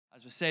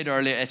As we said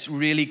earlier, it's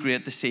really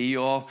great to see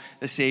you all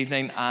this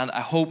evening, and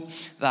I hope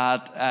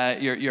that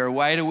you're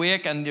wide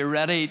awake and you're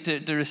ready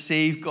to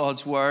receive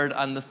God's word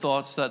and the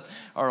thoughts that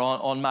are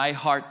on my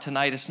heart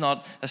tonight. It's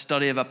not a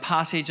study of a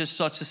passage as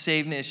such this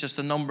evening, it's just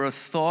a number of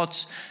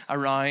thoughts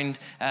around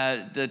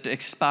to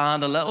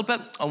expand a little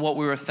bit on what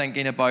we were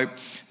thinking about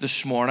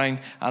this morning,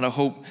 and I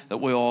hope that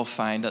we all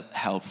find it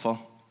helpful.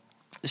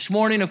 This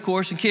morning, of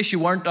course, in case you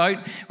weren't out,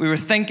 we were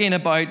thinking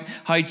about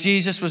how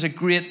Jesus was a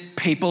great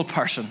people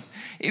person.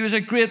 He was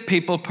a great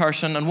people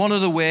person, and one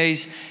of the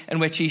ways in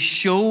which he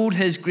showed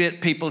his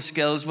great people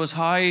skills was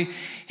how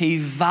he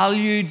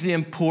valued the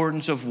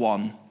importance of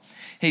one.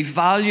 He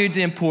valued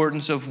the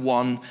importance of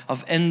one,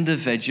 of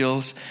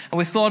individuals. And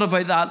we thought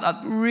about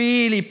that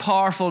really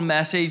powerful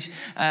message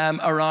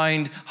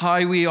around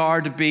how we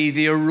are to be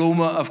the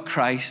aroma of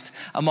Christ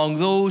among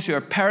those who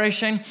are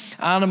perishing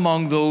and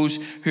among those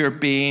who are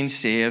being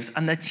saved.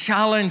 And the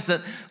challenge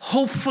that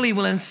hopefully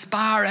will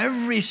inspire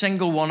every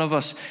single one of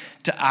us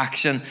to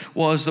action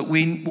was that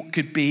we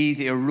could be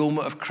the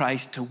aroma of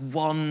Christ to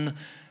one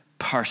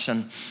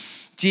person.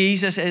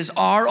 Jesus is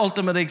our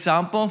ultimate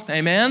example.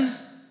 Amen?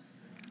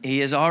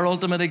 He is our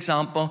ultimate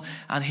example,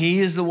 and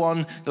he is the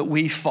one that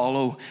we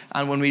follow.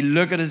 And when we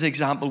look at his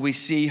example, we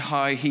see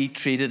how he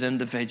treated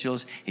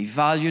individuals. He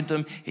valued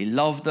them, he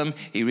loved them,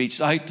 he reached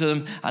out to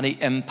them, and he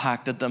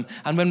impacted them.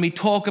 And when we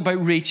talk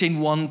about reaching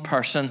one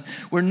person,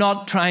 we're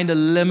not trying to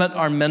limit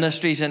our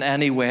ministries in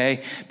any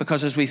way,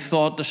 because as we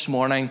thought this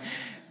morning,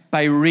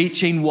 by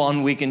reaching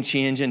one, we can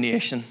change a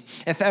nation.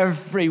 If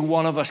every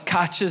one of us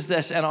catches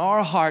this in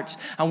our hearts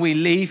and we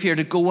leave here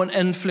to go and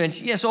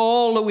influence, yes,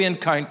 all that we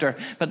encounter,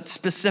 but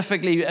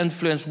specifically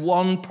influence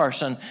one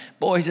person,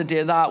 boys and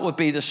dear, that would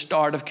be the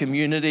start of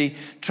community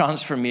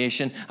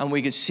transformation, and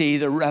we could see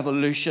the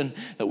revolution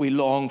that we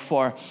long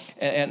for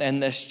in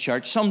this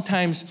church.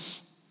 Sometimes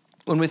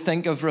when we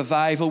think of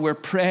revival, we're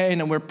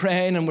praying and we're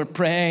praying and we're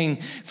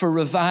praying for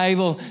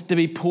revival to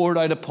be poured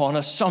out upon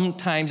us.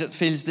 Sometimes it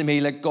feels to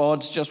me like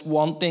God's just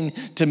wanting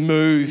to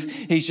move.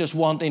 He's just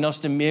wanting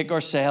us to make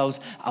ourselves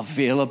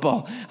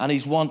available. And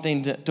he's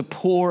wanting to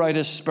pour out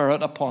his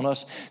Spirit upon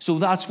us. So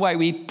that's why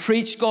we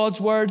preach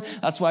God's word.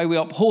 That's why we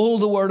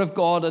uphold the word of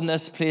God in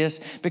this place,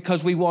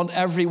 because we want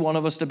every one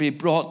of us to be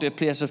brought to a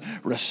place of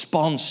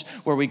response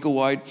where we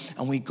go out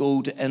and we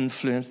go to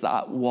influence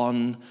that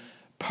one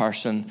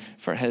person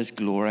for his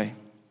glory.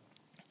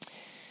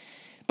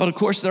 But of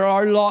course, there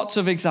are lots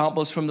of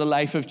examples from the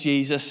life of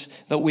Jesus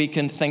that we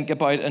can think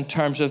about in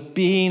terms of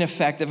being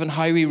effective and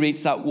how we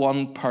reach that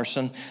one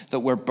person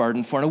that we're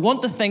burdened for. And I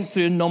want to think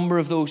through a number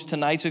of those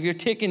tonight. So if you're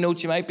taking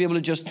notes, you might be able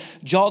to just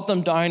jot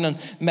them down and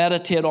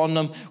meditate on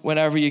them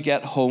whenever you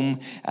get home.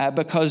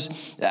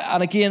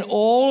 And again,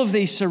 all of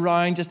these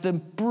surround just the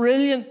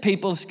brilliant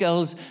people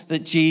skills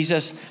that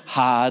Jesus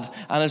had.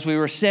 And as we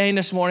were saying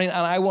this morning,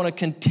 and I want to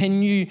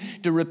continue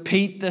to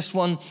repeat this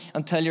one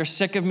until you're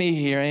sick of me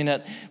hearing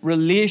it,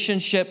 relationship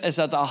is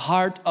at the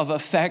heart of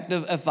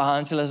effective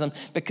evangelism,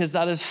 because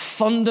that is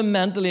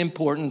fundamentally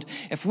important.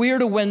 If we are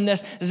to win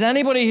this, does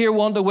anybody here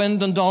want to win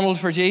Dundonald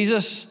for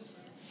Jesus?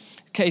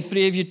 Okay,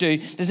 3 of you do.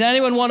 Does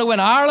anyone want to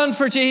win Ireland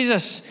for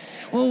Jesus?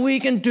 Well,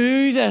 we can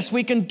do this.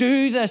 We can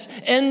do this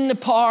in the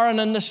power and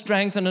in the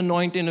strength and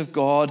anointing of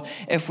God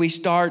if we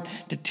start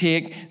to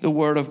take the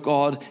word of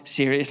God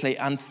seriously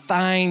and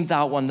find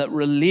that one, that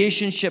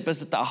relationship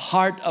is at the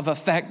heart of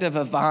effective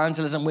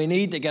evangelism. We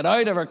need to get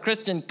out of our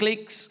Christian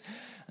cliques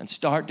and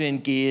start to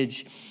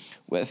engage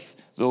with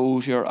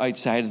those who are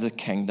outside of the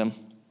kingdom.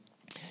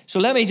 So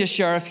let me just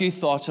share a few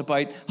thoughts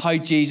about how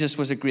Jesus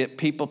was a great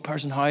people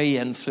person, how he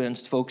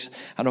influenced folks,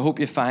 and I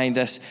hope you find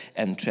this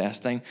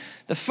interesting.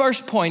 The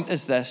first point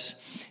is this: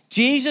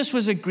 Jesus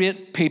was a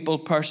great people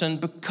person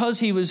because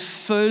he was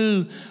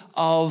full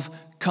of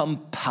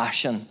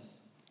compassion.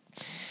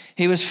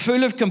 He was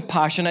full of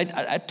compassion.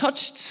 I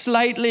touched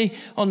slightly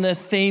on the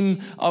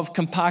theme of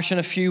compassion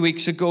a few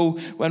weeks ago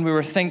when we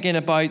were thinking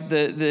about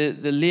the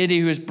lady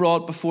who was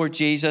brought before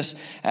Jesus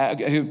who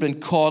had been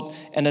caught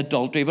in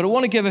adultery. But I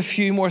want to give a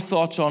few more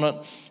thoughts on it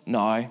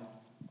now.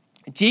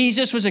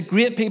 Jesus was a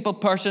great people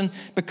person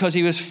because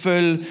he was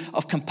full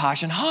of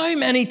compassion. How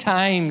many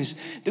times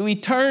do we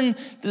turn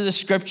to the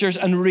scriptures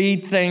and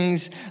read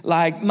things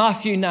like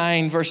Matthew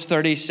 9, verse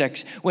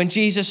 36? When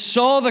Jesus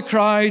saw the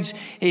crowds,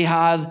 he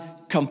had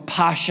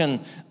compassion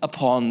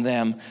upon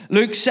them.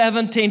 Luke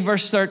 17,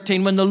 verse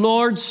 13, when the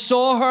Lord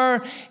saw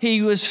her,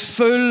 he was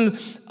full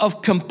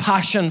of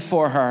compassion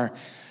for her.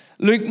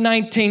 Luke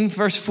 19,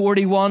 verse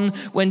 41,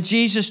 when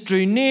Jesus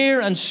drew near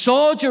and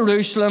saw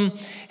Jerusalem,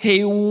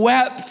 he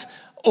wept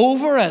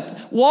over it.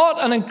 What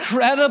an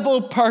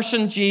incredible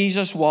person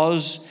Jesus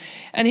was.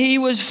 And he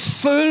was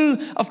full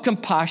of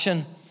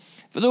compassion.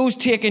 For those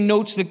taking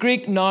notes, the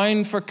Greek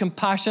noun for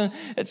compassion,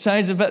 it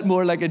sounds a bit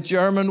more like a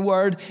German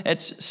word.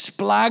 It's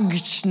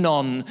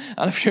splagchnon.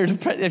 And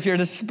if you're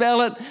to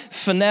spell it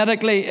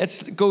phonetically,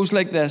 it goes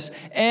like this: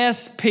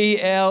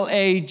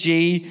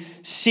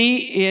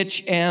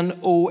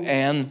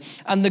 S-P-L-A-G-C-H-N-O-N.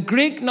 And the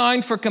Greek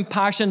noun for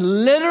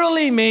compassion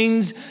literally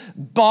means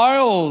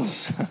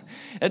bowels.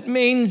 It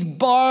means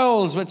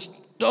bowels, which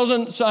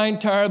doesn't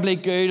sound terribly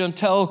good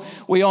until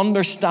we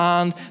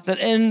understand that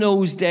in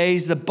those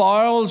days the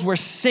bowels were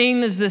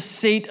seen as the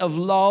seat of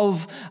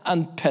love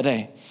and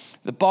pity.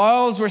 The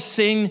bowels were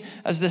seen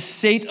as the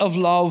seat of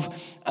love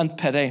and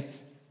pity.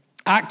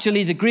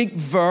 Actually, the Greek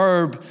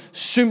verb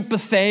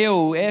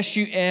sympatheo,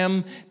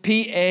 S-U-M-P-A-T-H-E-O,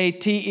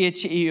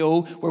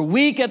 where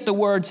we get the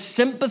word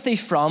sympathy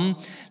from,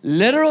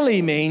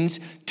 literally means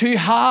to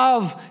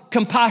have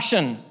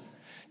compassion.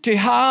 To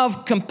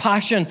have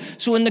compassion.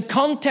 So in the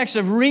context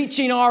of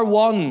reaching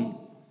R1,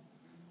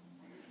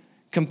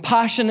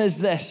 compassion is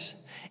this.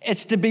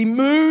 It's to be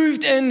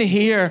moved in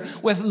here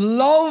with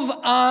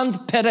love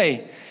and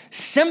pity,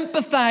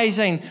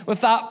 sympathizing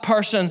with that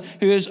person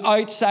who is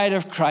outside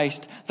of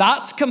Christ.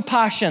 That's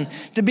compassion.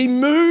 To be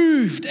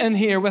moved in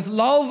here with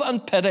love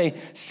and pity,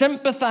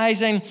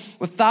 sympathizing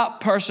with that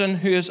person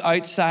who is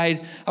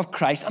outside of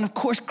Christ. And of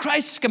course,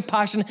 Christ's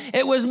compassion,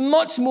 it was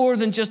much more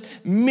than just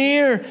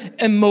mere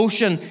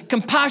emotion.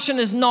 Compassion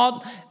is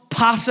not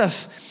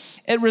passive.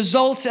 It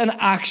results in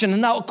action.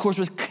 And that, of course,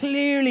 was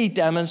clearly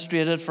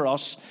demonstrated for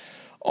us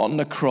on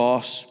the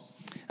cross.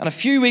 And a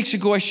few weeks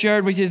ago, I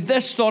shared with you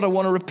this thought. I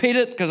want to repeat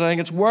it because I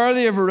think it's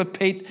worthy of a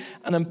repeat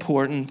and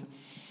important.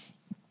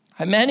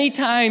 How many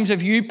times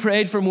have you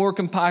prayed for more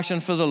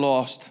compassion for the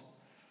lost?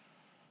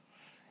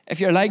 If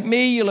you're like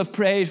me, you'll have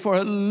prayed for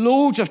it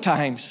loads of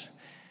times.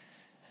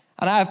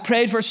 And I've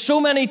prayed for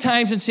so many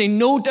times and seen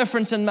no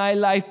difference in my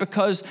life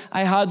because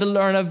I had to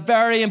learn a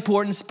very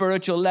important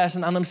spiritual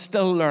lesson, and I'm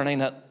still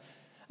learning it.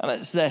 And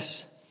it's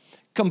this: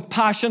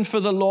 compassion for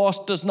the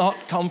lost does not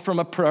come from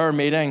a prayer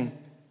meeting.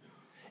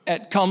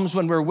 It comes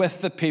when we're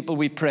with the people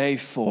we pray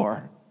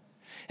for.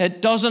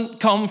 It doesn't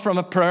come from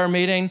a prayer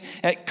meeting.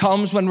 It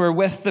comes when we're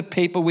with the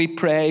people we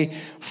pray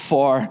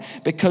for.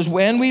 Because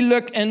when we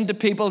look into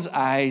people's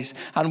eyes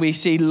and we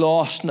see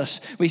lostness,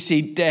 we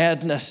see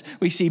deadness,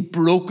 we see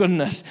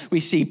brokenness, we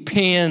see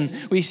pain,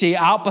 we see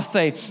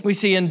apathy, we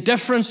see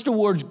indifference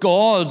towards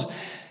God,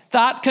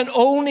 that can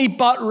only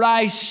but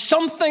rise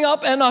something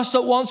up in us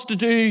that wants to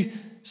do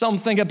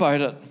something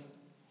about it.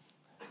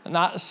 And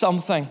that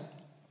something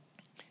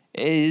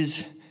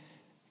is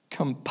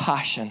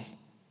compassion.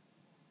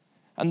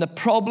 And the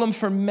problem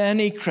for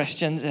many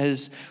Christians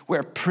is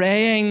we're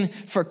praying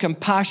for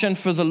compassion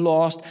for the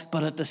lost,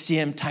 but at the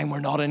same time we're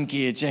not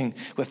engaging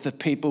with the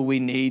people we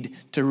need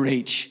to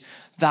reach.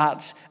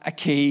 That's a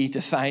key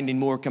to finding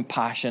more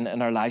compassion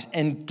in our lives.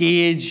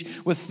 Engage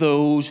with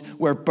those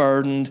we're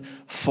burdened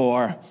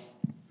for.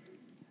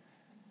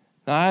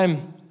 Now,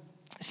 I'm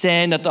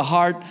saying that the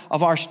heart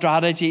of our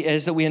strategy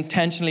is that we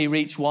intentionally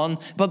reach one,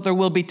 but there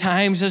will be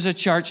times as a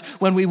church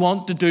when we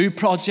want to do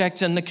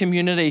projects in the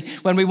community,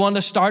 when we want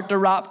to start to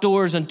wrap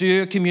doors and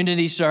do a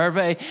community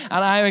survey,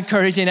 and I'm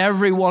encouraging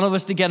every one of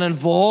us to get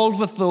involved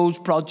with those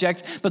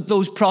projects, but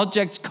those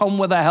projects come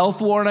with a health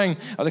warning,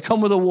 or they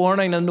come with a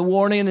warning, and the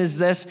warning is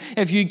this: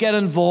 if you get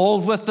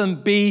involved with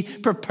them, be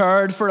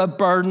prepared for a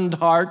burdened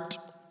heart.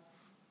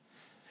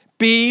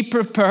 Be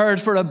prepared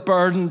for a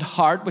burdened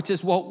heart, which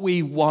is what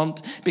we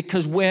want,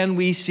 because when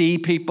we see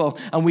people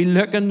and we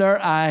look in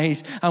their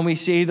eyes and we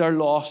see their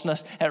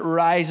lostness, it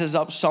rises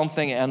up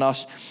something in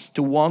us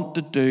to want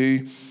to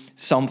do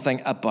something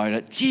about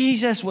it.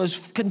 Jesus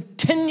was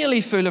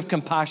continually full of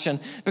compassion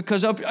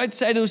because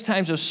outside those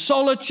times of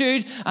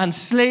solitude and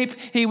sleep,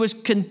 he was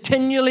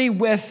continually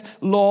with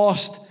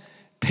lost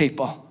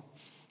people.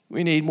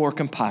 We need more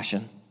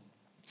compassion.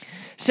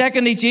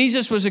 Secondly,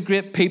 Jesus was a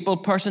great people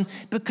person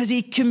because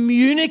he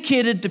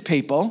communicated to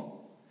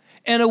people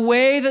in a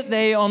way that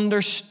they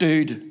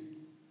understood.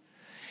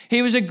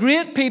 He was a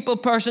great people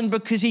person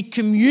because he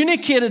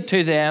communicated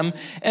to them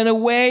in a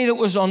way that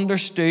was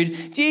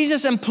understood.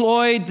 Jesus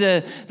employed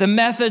the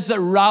methods that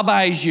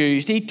rabbis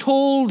used. He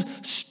told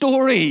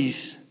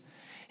stories.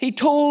 He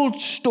told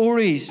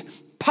stories,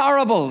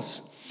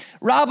 parables.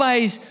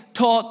 Rabbis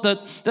taught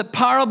that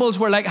parables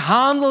were like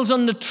handles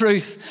on the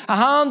truth. A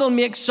handle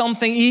makes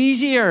something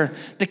easier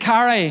to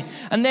carry.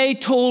 And they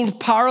told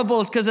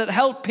parables because it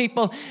helped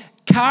people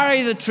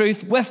carry the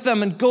truth with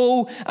them and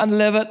go and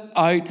live it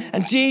out.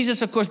 And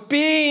Jesus, of course,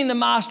 being the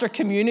master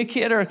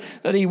communicator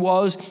that he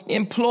was,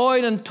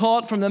 employed and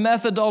taught from the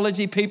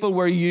methodology people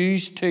were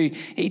used to.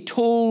 He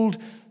told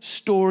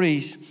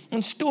stories.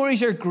 And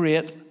stories are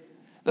great.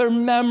 They're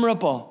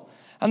memorable.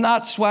 And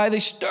that's why they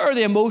stir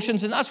the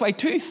emotions. And that's why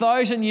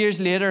 2,000 years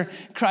later,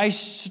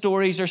 Christ's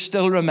stories are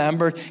still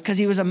remembered, because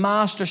he was a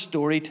master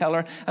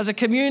storyteller. As a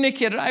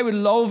communicator, I would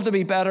love to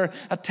be better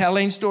at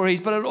telling stories,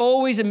 but it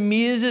always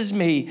amazes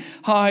me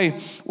how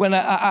when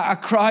a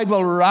crowd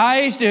will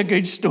rise to a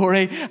good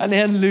story and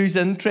then lose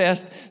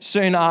interest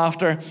soon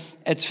after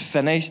it's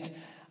finished.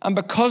 And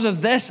because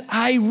of this,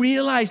 I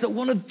realize that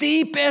one of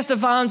the best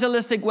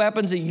evangelistic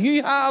weapons that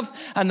you have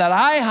and that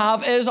I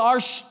have is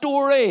our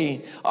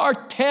story, our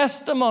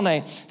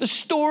testimony, the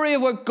story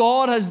of what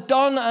God has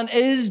done and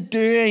is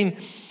doing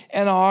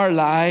in our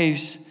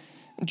lives.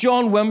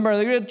 John Wimber,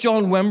 the great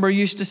John Wimber,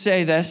 used to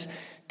say this: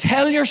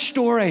 tell your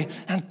story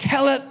and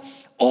tell it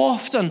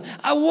often.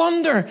 I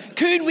wonder,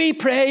 could we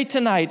pray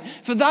tonight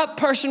for that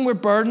person we're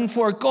burdened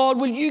for? God,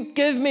 will you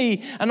give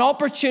me an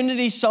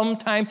opportunity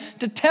sometime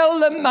to tell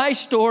them my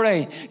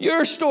story,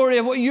 your story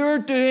of what you're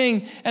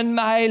doing in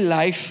my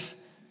life?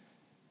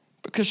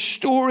 Because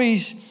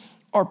stories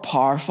are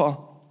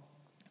powerful.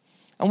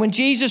 And when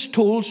Jesus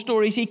told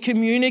stories, he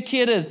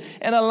communicated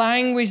in a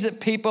language that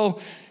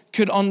people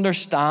could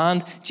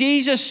understand.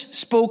 Jesus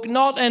spoke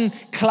not in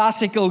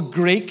classical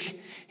Greek.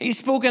 He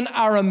spoke in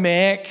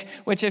Aramaic,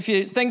 which, if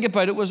you think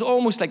about it, was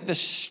almost like the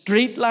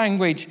street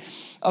language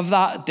of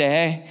that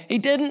day. He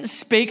didn't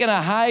speak in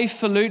a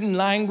highfalutin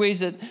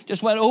language that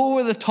just went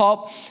over the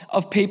top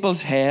of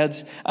people's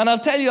heads. And I'll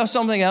tell you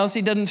something else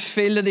he didn't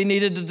feel that he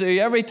needed to do.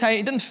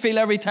 He didn't feel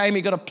every time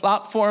he got a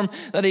platform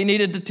that he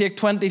needed to take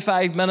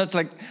 25 minutes,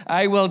 like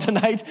I will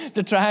tonight,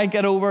 to try and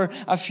get over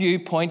a few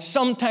points.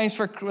 Sometimes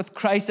with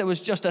Christ, it was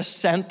just a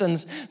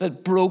sentence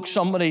that broke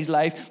somebody's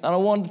life. And I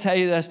want to tell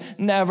you this,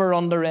 never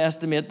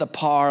underestimate the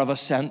power of a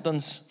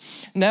sentence.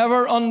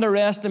 Never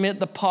underestimate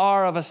the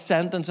power of a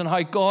sentence and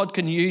how God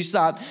can use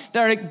that.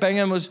 Derek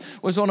Bingham was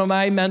one of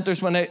my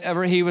mentors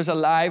whenever he was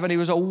alive, and he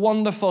was a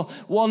wonderful,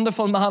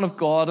 wonderful man of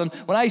God. And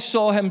when I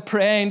saw him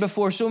praying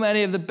before so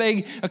many of the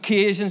big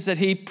occasions that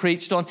he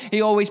preached on,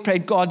 he always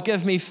prayed, God,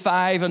 give me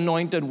 5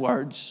 anointed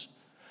words.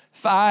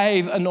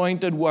 5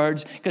 anointed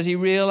words, because he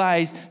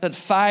realized that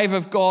 5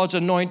 of God's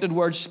anointed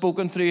words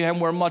spoken through him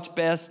were much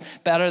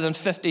better than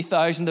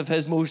 50,000 of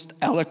his most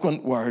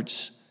eloquent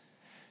words.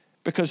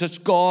 Because it's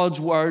God's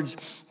words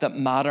that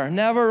matter.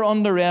 Never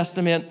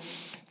underestimate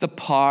the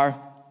power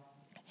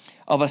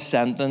of a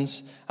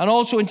sentence. And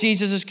also in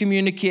Jesus'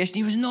 communication,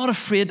 he was not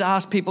afraid to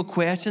ask people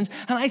questions.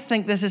 And I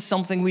think this is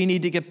something we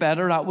need to get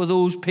better at with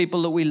those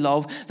people that we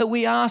love, that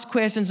we ask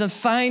questions and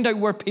find out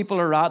where people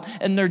are at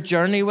in their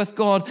journey with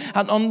God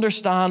and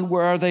understand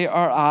where they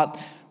are at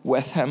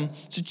with him.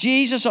 So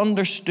Jesus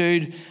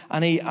understood,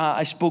 and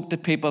I spoke to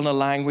people in a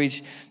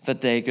language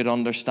that they could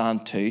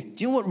understand too.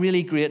 Do you know what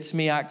really grates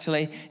me,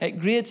 actually?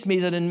 It grates me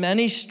that in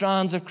many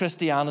strands of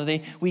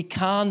Christianity, we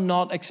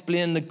cannot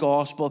explain the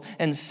gospel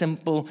in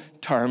simple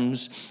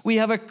terms. We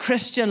have a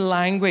Christian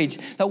language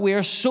that we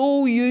are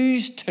so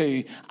used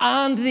to,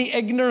 and the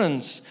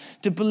ignorance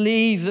to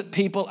believe that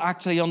people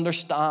actually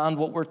understand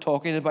what we're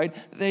talking about.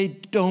 They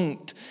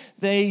don't.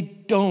 They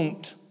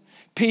don't.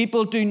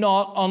 People do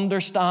not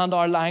understand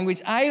our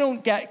language. I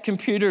don't get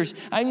computers.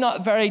 I'm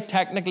not very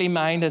technically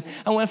minded.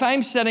 And if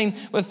I'm sitting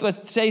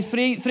with say,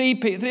 three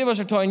of us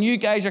are talking, you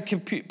guys are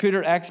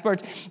computer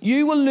experts,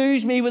 you will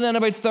lose me within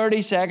about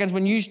 30 seconds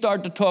when you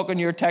start to talk in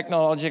your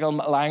technological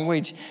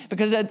language.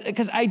 Because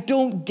I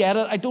don't get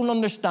it. I don't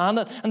understand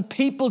it. And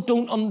people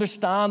don't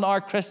understand our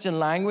Christian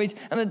language.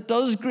 And it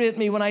does grate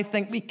me when I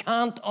think we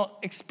can't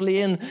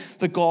explain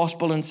the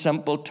gospel in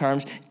simple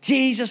terms.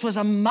 Jesus was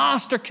a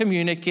master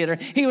communicator.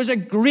 He was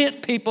a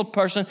great people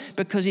person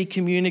because he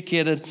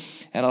communicated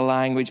in a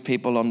language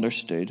people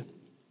understood.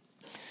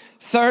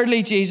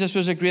 Thirdly, Jesus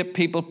was a great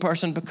people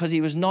person because he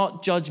was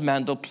not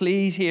judgmental.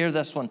 Please hear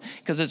this one,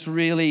 because it's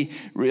really,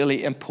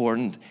 really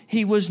important.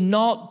 He was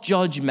not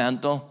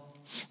judgmental.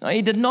 Now,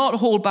 he did not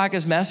hold back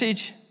his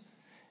message.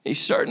 He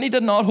certainly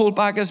did not hold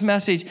back his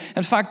message.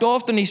 In fact,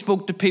 often he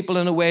spoke to people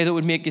in a way that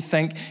would make you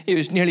think he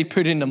was nearly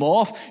putting them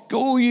off.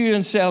 Go you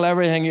and sell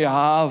everything you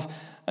have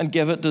and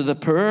give it to the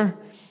poor.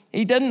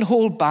 He didn't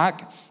hold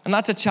back, and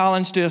that's a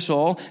challenge to us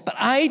all. But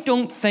I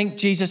don't think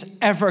Jesus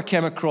ever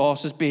came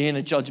across as being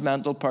a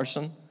judgmental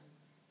person.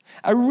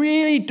 I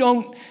really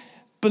don't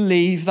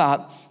believe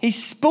that. He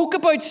spoke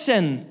about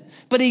sin,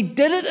 but he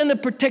did it in a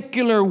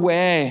particular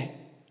way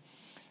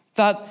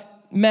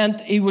that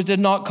meant he did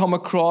not come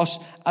across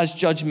as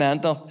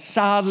judgmental,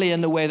 sadly,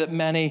 in the way that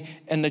many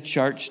in the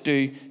church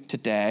do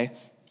today.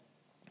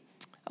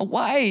 And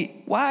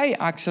why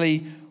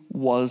actually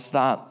was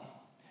that?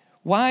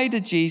 Why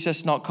did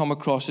Jesus not come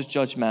across as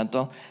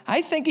judgmental?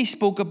 I think he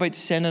spoke about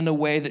sin in a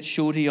way that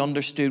showed he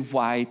understood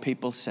why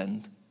people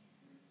sinned.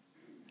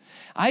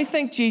 I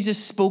think Jesus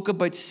spoke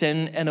about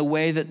sin in a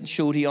way that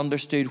showed he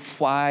understood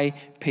why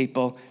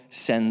people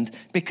sinned.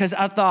 Because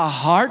at the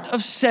heart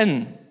of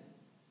sin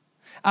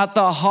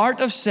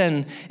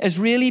is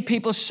really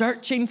people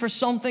searching for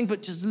something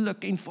but just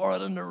looking for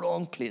it in the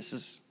wrong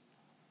places.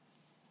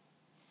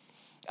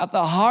 At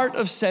the heart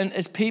of sin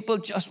is people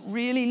just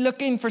really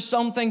looking for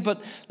something,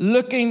 but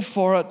looking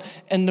for it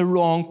in the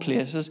wrong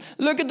places.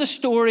 Look at the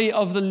story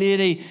of the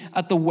lady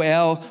at the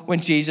well when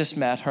Jesus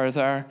met her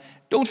there.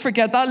 Don't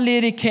forget, that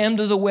lady came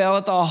to the well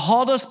at the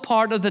hottest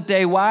part of the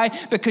day. Why?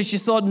 Because she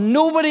thought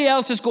nobody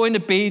else is going to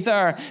be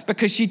there,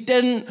 because she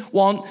didn't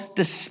want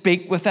to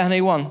speak with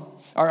anyone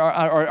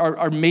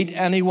or meet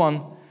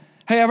anyone.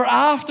 However,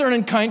 after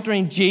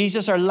encountering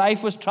Jesus, her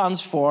life was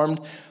transformed.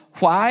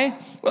 Why?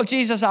 Well,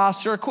 Jesus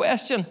asked her a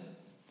question.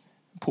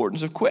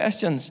 Importance of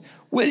questions.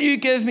 Will you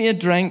give me a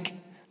drink?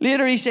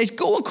 Later he says,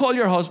 go and call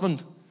your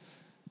husband.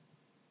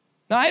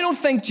 Now, I don't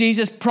think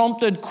Jesus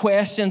prompted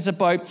questions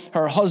about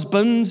her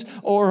husbands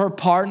or her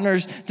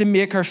partners to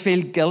make her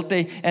feel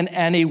guilty in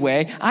any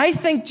way. I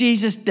think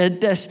Jesus did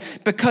this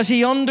because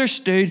he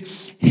understood,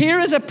 here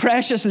is a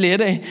precious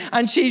lady,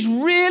 and she's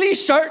really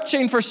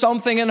searching for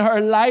something in her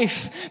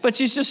life, but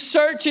she's just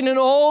searching in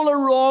all the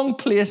wrong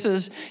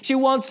places. She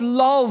wants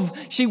love,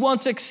 she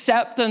wants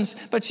acceptance,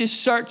 but she's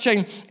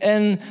searching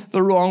in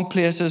the wrong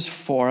places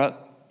for it.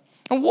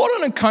 And what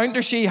an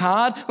encounter she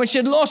had when she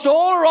had lost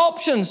all her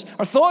options,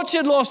 or thought she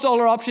had lost all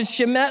her options.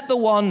 She met the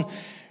one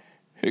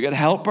who could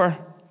help her.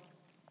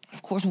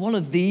 Of course, one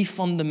of the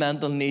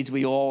fundamental needs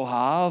we all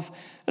have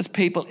as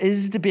people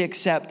is to be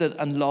accepted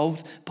and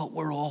loved, but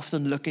we're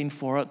often looking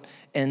for it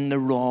in the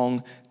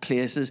wrong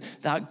places.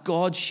 That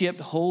God-shaped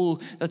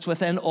hole that's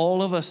within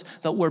all of us,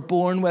 that we're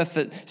born with,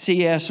 that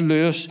C.S.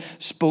 Lewis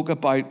spoke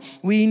about.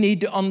 We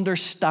need to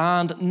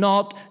understand,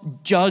 not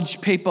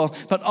judge people,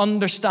 but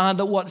understand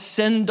that what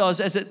sin does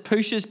is it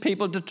pushes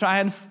people to try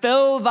and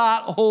fill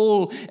that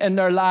hole in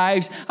their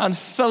lives and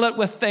fill it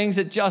with things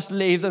that just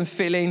leave them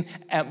feeling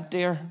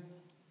emptier.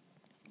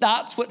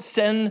 That's what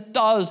sin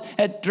does.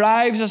 It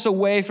drives us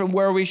away from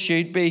where we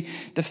should be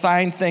to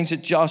find things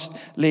that just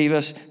leave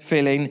us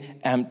feeling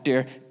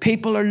emptier.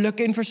 People are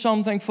looking for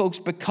something, folks,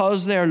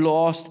 because they're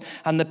lost.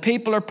 And the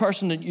people or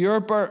persons that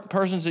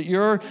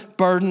you're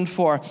burdened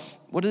for,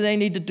 what do they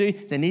need to do?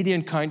 They need to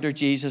encounter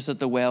Jesus at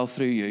the well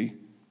through you.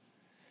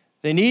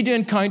 They need to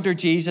encounter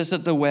Jesus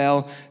at the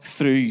well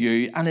through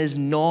you and his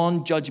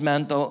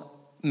non-judgmental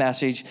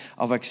message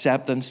of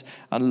acceptance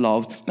and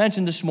love. I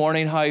mentioned this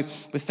morning how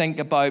we think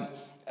about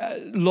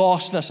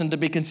lostness, and to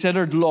be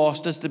considered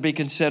lost is to be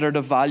considered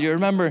of value. I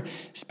remember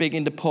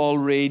speaking to Paul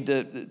Reed,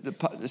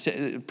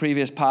 the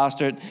previous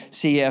pastor at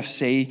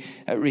CFC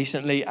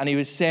recently, and he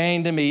was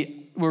saying to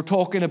me, we were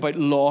talking about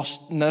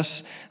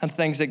lostness and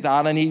things like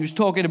that, and he was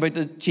talking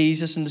about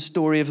Jesus and the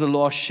story of the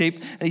lost sheep,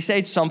 and he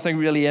said something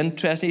really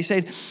interesting.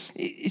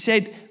 He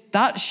said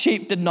that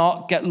sheep did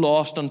not get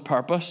lost on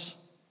purpose.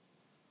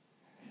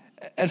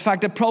 In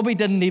fact, it probably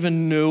didn't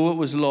even know it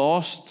was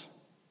lost.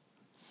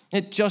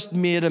 It just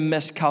made a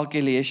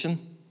miscalculation.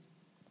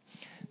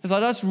 I thought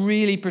that's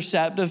really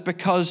perceptive,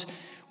 because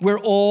we're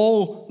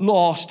all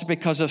lost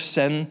because of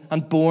sin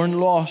and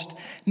born lost.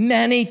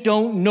 Many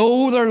don't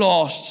know they're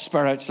lost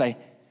spiritually,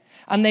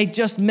 and they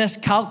just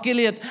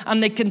miscalculate,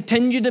 and they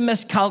continue to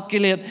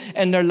miscalculate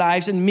in their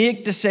lives and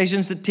make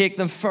decisions that take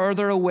them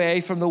further away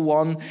from the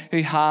one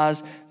who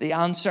has the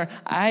answer.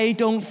 I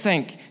don't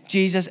think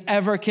Jesus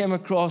ever came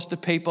across to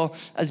people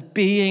as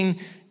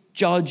being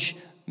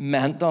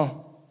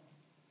judgmental.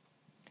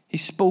 He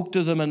spoke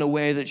to them in a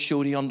way that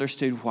showed he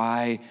understood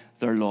why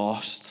they're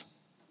lost.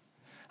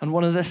 And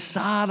one of the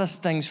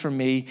saddest things for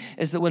me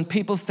is that when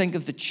people think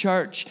of the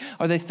church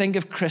or they think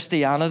of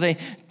Christianity,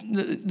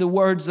 the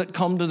words that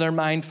come to their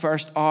mind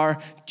first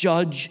are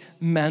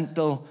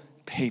judgmental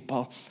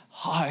people.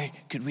 How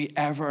could we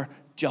ever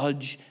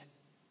judge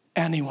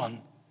anyone?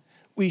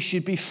 We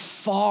should be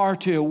far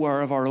too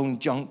aware of our own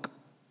junk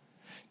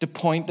to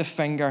point the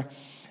finger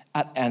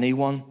at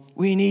anyone.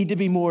 We need to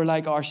be more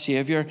like our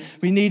Savior.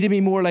 We need to be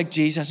more like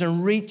Jesus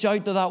and reach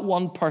out to that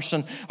one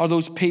person or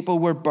those people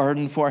we're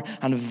burdened for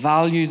and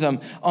value them,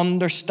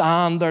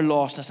 understand their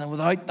lostness, and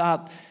without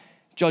that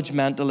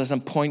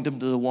judgmentalism, point them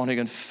to the one who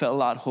can fill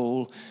that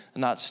hole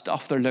and that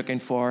stuff they're looking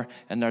for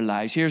in their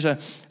lives. Here's a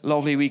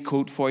lovely wee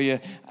quote for you.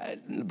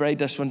 Write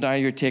this one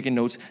down, you're taking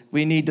notes.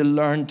 We need to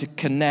learn to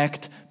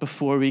connect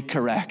before we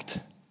correct.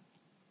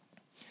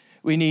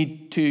 We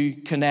need to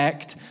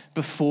connect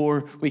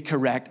before we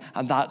correct,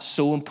 and that's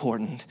so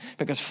important,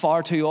 because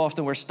far too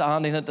often we're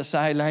standing at the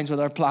sidelines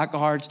with our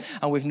placards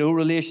and we've no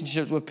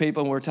relationships with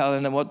people, and we're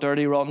telling them what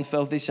dirty, rotten,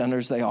 filthy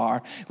sinners they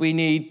are. We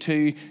need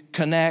to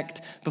connect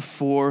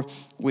before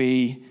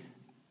we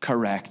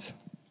correct.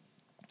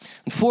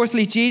 And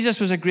fourthly,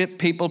 Jesus was a great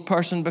people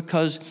person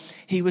because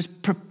he was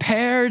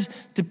prepared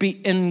to be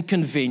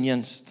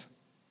inconvenienced.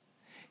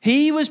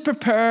 He was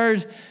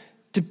prepared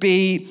to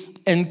be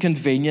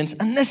inconvenienced.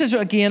 And this is,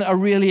 again, a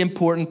really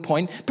important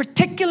point,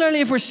 particularly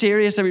if we're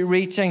serious about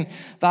reaching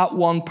that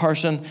one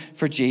person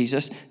for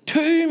Jesus.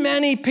 Too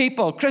many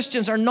people,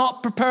 Christians, are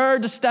not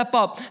prepared to step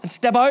up and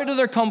step out of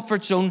their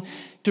comfort zone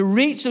to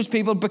reach those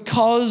people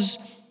because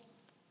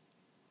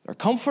they're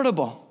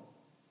comfortable.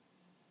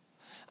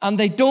 And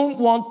they don't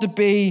want to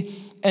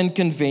be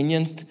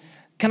inconvenienced.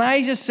 Can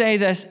I just say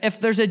this? If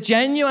there's a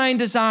genuine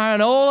desire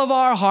in all of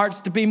our hearts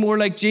to be more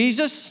like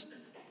Jesus,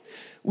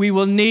 we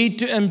will need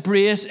to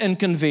embrace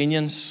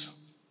inconvenience.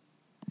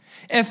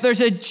 If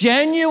there's a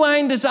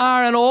genuine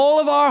desire in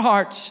all of our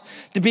hearts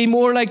to be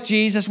more like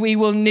Jesus, we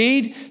will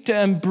need to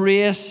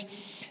embrace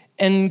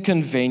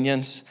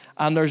inconvenience.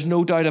 And there's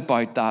no doubt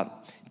about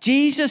that.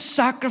 Jesus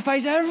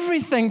sacrificed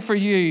everything for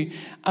you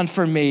and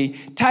for me.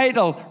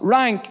 Title,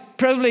 rank,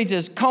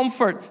 privileges,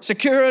 comfort,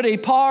 security,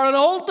 power, and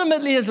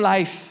ultimately his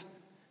life.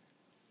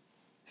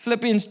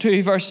 Philippians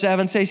 2 verse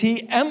 7 says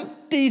he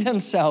emptied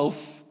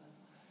himself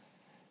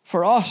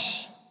for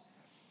us.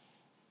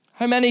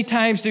 How many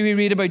times do we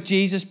read about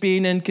Jesus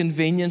being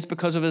inconvenienced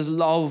because of his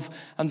love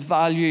and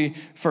value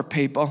for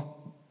people?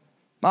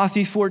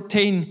 Matthew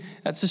 14,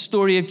 that's the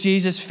story of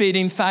Jesus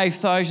feeding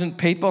 5,000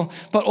 people.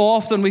 But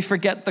often we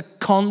forget the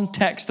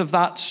context of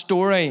that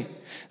story.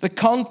 The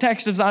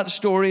context of that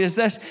story is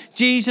this.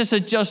 Jesus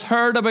had just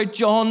heard about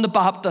John the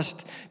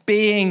Baptist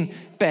being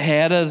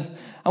beheaded.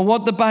 And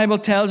what the Bible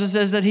tells us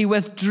is that he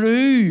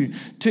withdrew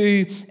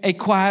to a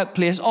quiet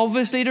place,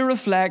 obviously to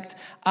reflect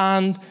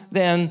and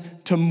then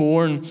to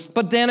mourn.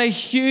 But then a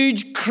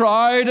huge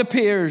crowd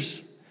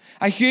appears.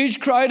 A huge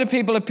crowd of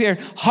people appear,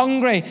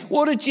 hungry.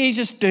 What did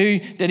Jesus do?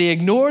 Did he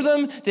ignore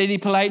them? Did he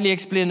politely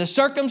explain the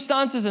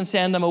circumstances and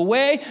send them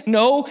away?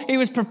 No, he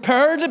was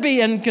prepared to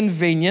be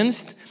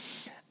inconvenienced,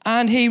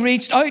 and he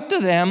reached out to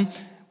them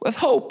with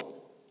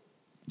hope.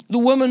 The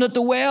woman at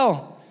the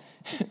well.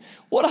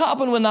 What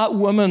happened when that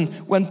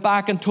woman went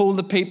back and told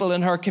the people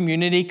in her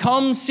community,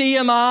 "Come see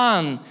a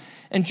man"?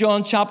 In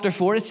John chapter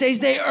 4, it says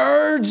they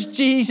urged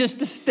Jesus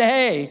to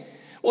stay.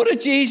 What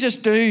did Jesus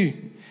do?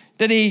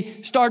 Did he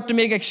start to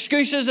make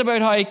excuses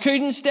about how he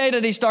couldn't stay?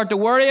 Did he start to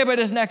worry about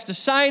his next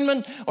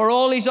assignment or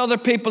all these other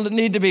people that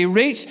need to be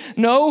reached?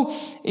 No,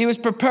 he was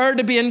prepared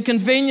to be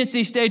inconvenienced.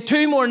 He stayed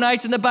 2 more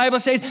nights, and the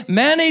Bible says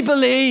many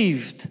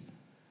believed.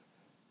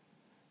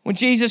 When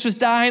Jesus was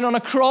dying on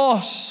a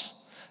cross,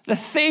 the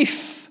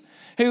thief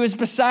who was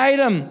beside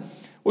him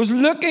was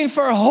looking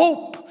for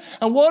hope.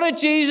 And what did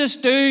Jesus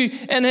do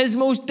in his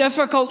most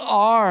difficult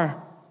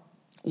hour?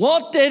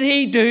 What did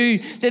he do?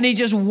 Did he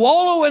just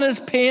wallow in his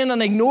pain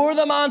and ignore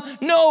the man?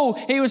 No,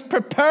 he was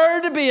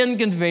prepared to be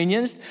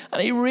inconvenienced,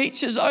 and he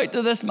reaches out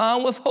to this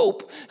man with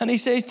hope. And he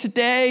says,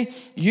 "Today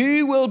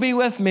you will be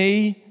with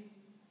me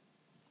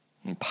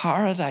in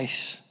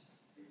paradise."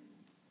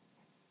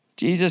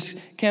 Jesus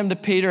came to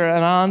Peter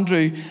and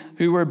Andrew,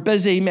 who were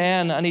busy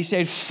men, and he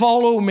said,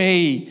 "Follow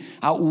me."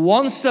 At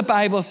once, the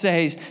Bible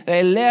says,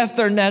 they left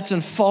their nets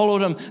and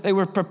followed him. They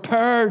were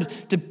prepared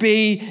to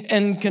be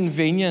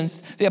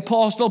inconvenienced. The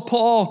Apostle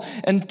Paul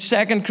in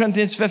 2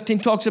 Corinthians 15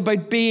 talks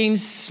about being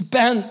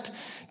spent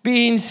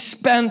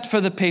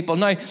for the people.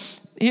 Now,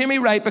 hear me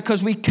right,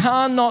 because we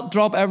cannot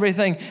drop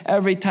everything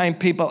every time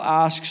people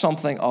ask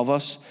something of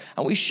us.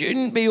 And we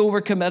shouldn't be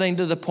overcommitting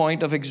to the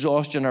point of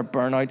exhaustion or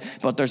burnout.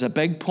 But there's a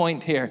big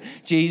point here.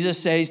 Jesus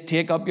says,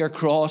 "Take up your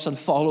cross and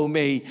follow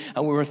me."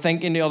 And we were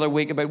thinking the other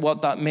week about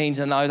what that means.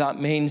 And now that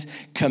means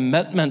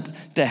commitment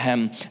to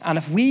him. And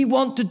if we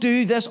want to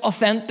do this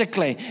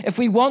authentically, if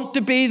we want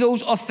to be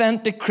those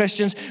authentic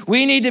Christians,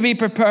 we need to be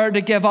prepared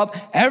to give up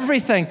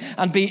everything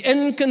and be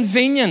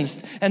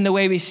inconvenienced in the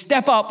way we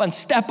step up and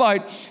step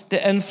out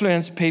to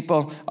influence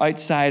people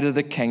outside of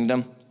the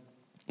kingdom.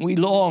 We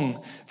long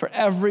for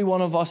every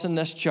one of us in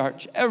this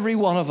church, every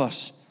one of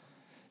us,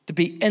 to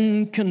be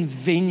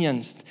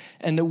inconvenienced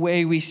in the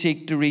way we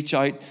seek to reach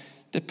out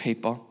to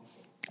people.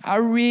 I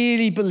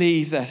really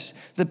believe this,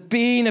 that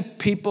being a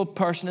people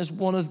person is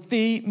one of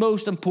the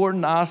most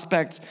important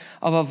aspects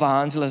of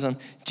evangelism.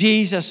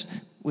 Jesus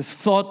was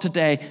thought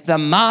today the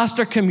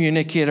master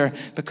communicator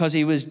because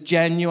he was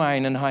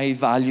genuine in how he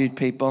valued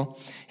people.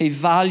 He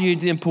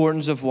valued the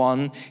importance of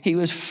one. He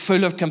was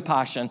full of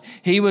compassion.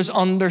 He was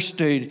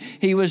understood.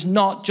 He was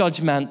not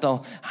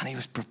judgmental. And he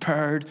was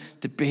prepared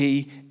to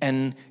be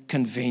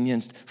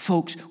inconvenienced.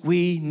 Folks,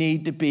 we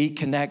need to be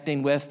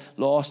connecting with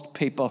lost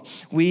people.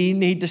 We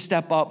need to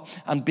step up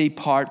and be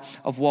part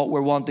of what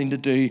we're wanting to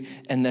do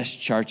in this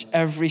church.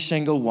 Every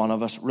single one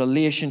of us.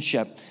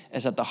 Relationship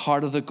is at the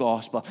heart of the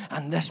gospel.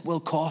 And this will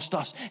cost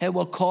us. It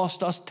will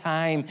cost us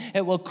time.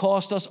 It will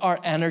cost us our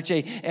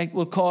energy. It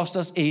will cost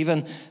us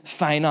even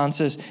finances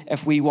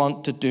if we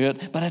want to do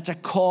it. But it's a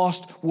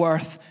cost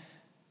worth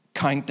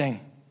counting.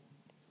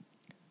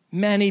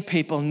 Many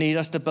people need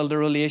us to build a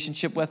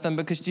relationship with them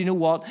because do you know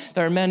what?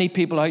 There are many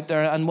people out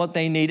there and what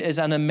they need is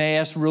an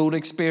Emmaus Road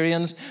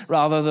experience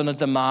rather than a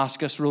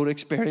Damascus Road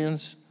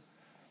experience.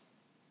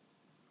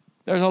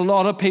 There's a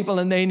lot of people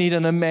and they need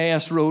an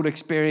Emmaus Road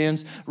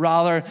experience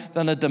rather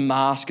than a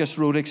Damascus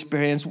Road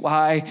experience.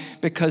 Why?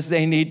 Because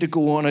they need to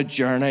go on a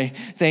journey.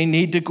 They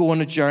need to go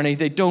on a journey.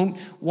 They don't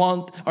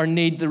want or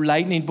need the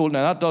lightning bolt.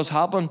 Now that does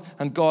happen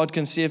and God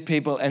can save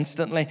people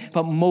instantly,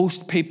 but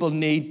most people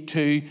need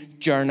to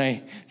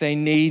journey. They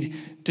need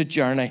to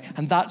journey.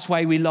 And that's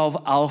why we love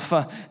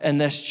Alpha in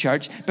this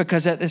church,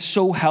 because it is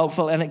so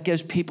helpful and it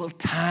gives people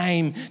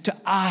time to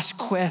ask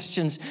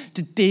questions,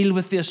 to deal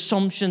with the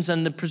assumptions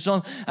and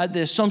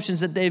the assumptions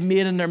that they've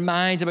made in their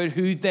minds about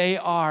who they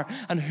are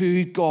and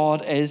who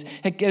God is.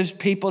 It gives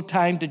people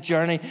time to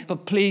journey.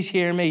 But please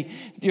hear me,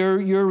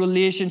 your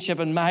relationship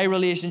and my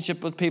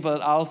relationship with people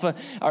at Alpha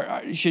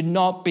should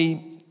not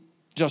be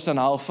just an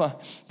Alpha.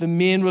 The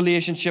main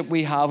relationship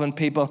we have in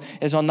people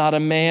is on that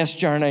Emmaus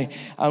journey,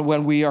 and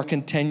when we are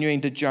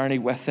continuing to journey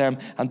with them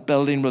and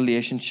building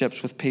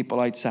relationships with people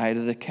outside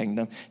of the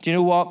kingdom. Do you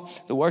know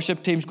what? The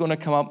worship team's going to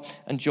come up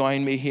and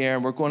join me here,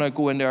 and we're going to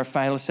go into our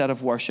final set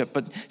of worship.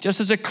 But just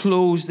as I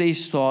close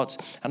these thoughts,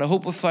 and I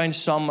hope we find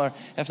some, or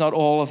if not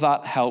all of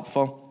that,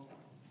 helpful,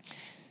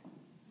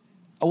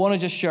 I want to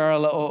just share a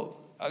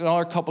little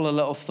another couple of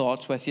little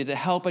thoughts with you to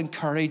help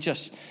encourage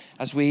us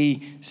as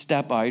we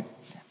step out.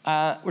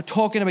 We're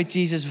talking about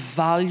Jesus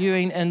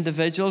valuing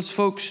individuals,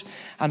 folks,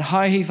 and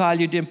how he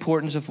valued the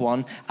importance of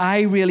one.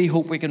 I really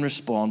hope we can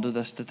respond to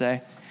this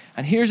today.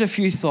 And here's a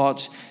few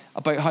thoughts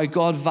about how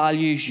God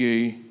values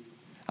you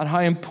and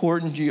how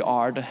important you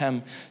are to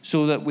him,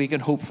 so that we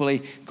can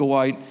hopefully go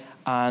out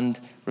and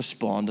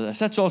respond to this.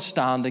 Let's all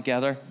stand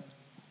together.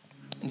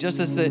 And just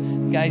as the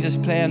guys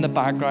just play in the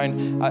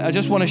background, I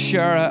just want to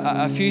share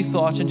a few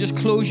thoughts, and just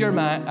close your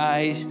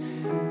eyes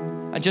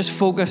and just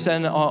focus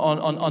in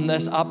on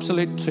this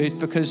absolute truth,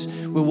 because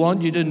we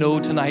want you to know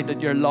tonight that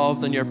you're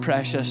loved and you're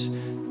precious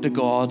to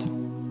God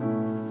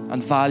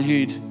and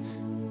valued.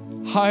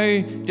 How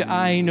do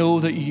I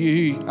know that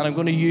you, and I'm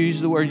going to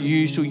use the word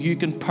you so you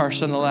can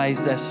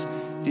personalize this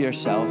to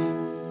yourself.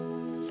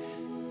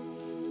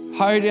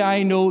 How do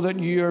I know that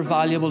you are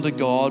valuable to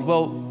God?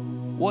 Well,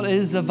 what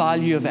is the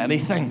value of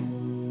anything?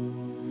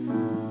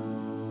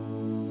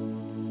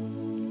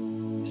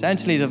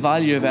 Essentially, the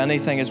value of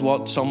anything is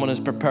what someone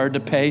is prepared to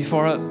pay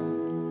for it.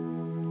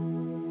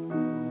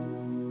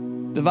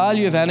 The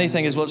value of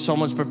anything is what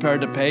someone's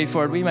prepared to pay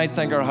for it. We might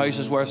think our house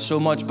is worth so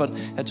much, but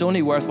it's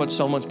only worth what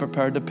someone's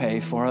prepared to pay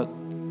for it.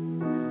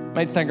 We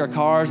might think our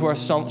car is worth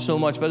so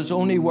much, but it's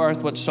only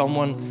worth what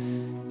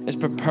someone is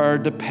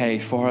prepared to pay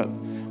for it.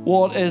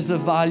 What is the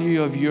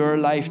value of your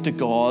life to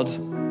God?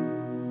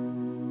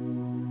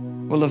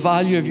 Well, the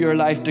value of your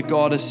life to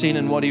God is seen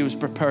in what he was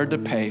prepared to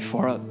pay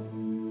for it.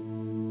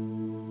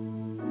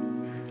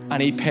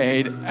 And he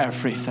paid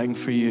everything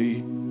for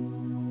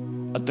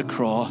you at the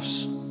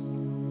cross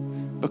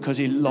because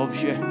he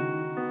loves you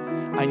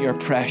and you're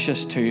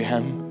precious to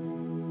him.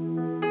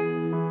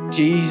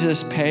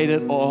 Jesus paid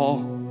it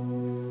all.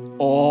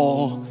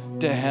 All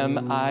to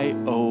him I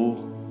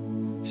owe.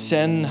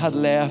 Sin had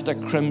left a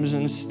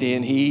crimson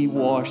stain. He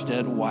washed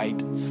it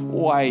white,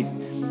 white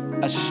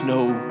as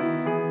snow.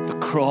 The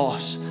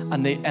cross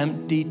and the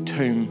empty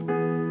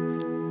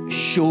tomb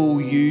show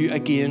you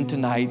again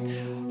tonight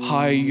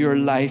how your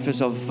life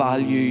is of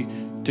value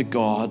to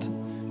God,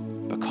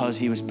 because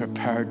he was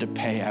prepared to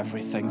pay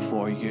everything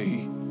for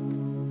you.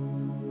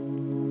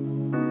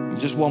 And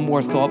just one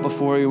more thought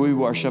before we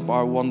worship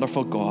our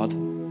wonderful God.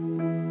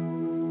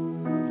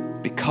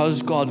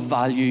 Because God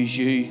values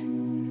you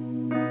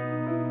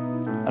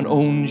and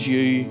owns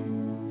you,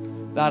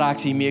 that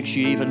actually makes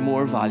you even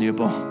more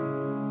valuable.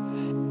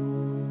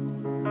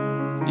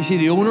 You see,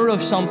 the owner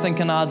of something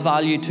can add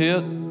value to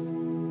it.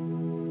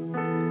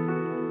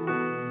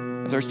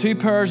 If there's 2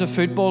 pairs of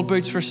football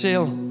boots for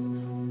sale,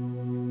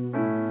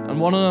 and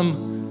one of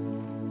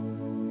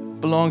them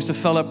belongs to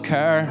Philip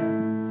Kerr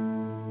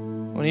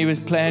when he was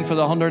playing for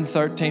the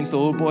 113th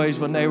Old Boys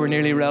when they were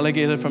nearly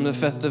relegated from the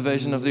 5th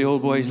division of the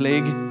Old Boys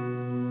League.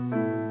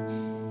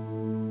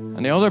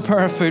 And the other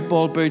pair of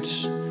football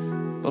boots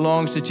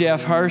belongs to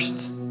Jeff Hurst,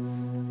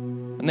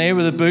 and they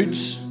were the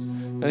boots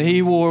that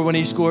he wore when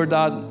he scored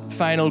that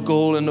final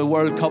goal in the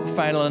World Cup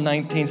final in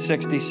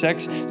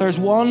 1966. There's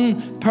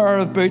one pair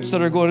of boots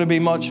that are going to be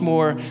much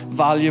more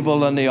valuable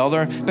than the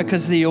other,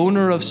 because the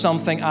owner of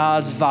something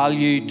adds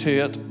value to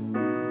it.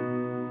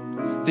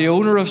 The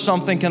owner of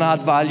something can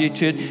add value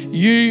to it.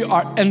 You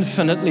are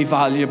infinitely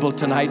valuable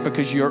tonight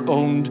because you're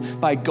owned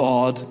by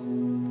God.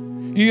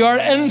 You are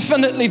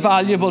infinitely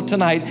valuable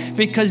tonight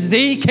because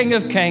the King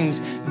of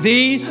Kings,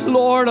 the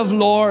Lord of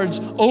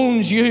Lords,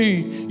 owns you.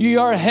 You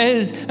are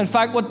his. In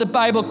fact, what the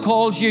Bible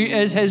calls you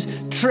is his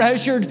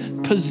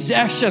treasured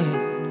possession.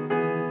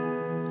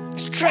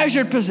 His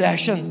treasured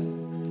possession.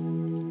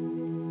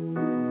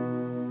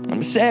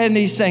 I'm saying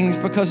these things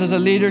because as a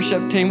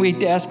leadership team, we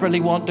desperately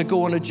want to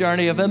go on a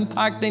journey of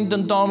impacting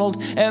Dundonald,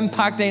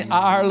 impacting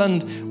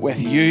Ireland with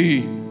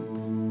you.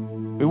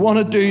 We want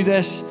to do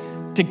this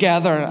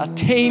together, a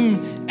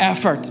team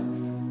effort.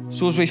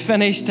 So as we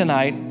finish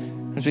tonight,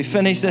 as we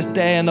finish this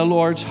day in the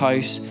Lord's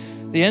house,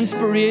 the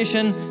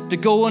inspiration to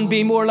go and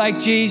be more like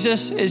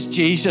Jesus is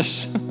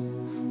Jesus.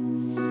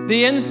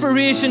 The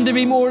inspiration to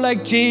be more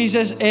like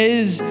Jesus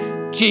is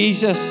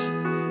Jesus.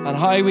 And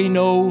how we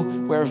know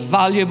we're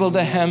valuable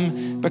to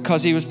him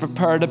because he was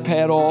prepared to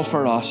pay it all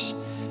for us.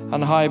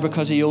 And how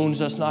because he owns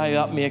us now,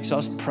 that makes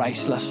us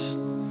priceless.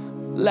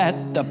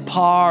 Let the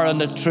power and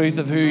the truth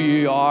of who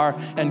you are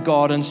and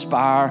God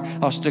inspire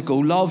us to go.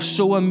 Love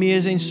so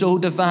amazing, so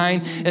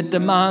divine, it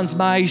demands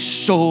my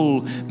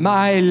soul,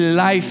 my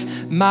life,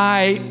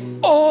 my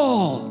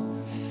all.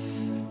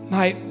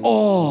 My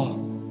all.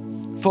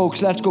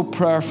 Folks, let's go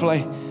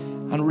prayerfully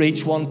and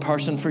reach one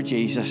person for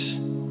Jesus.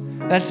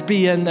 Let's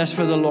be in this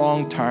for the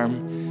long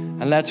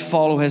term, and let's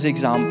follow his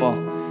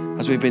example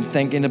as we've been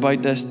thinking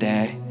about this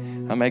day.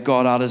 And may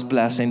God add his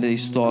blessing to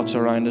these thoughts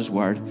around his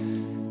word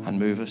and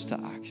move us to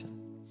action.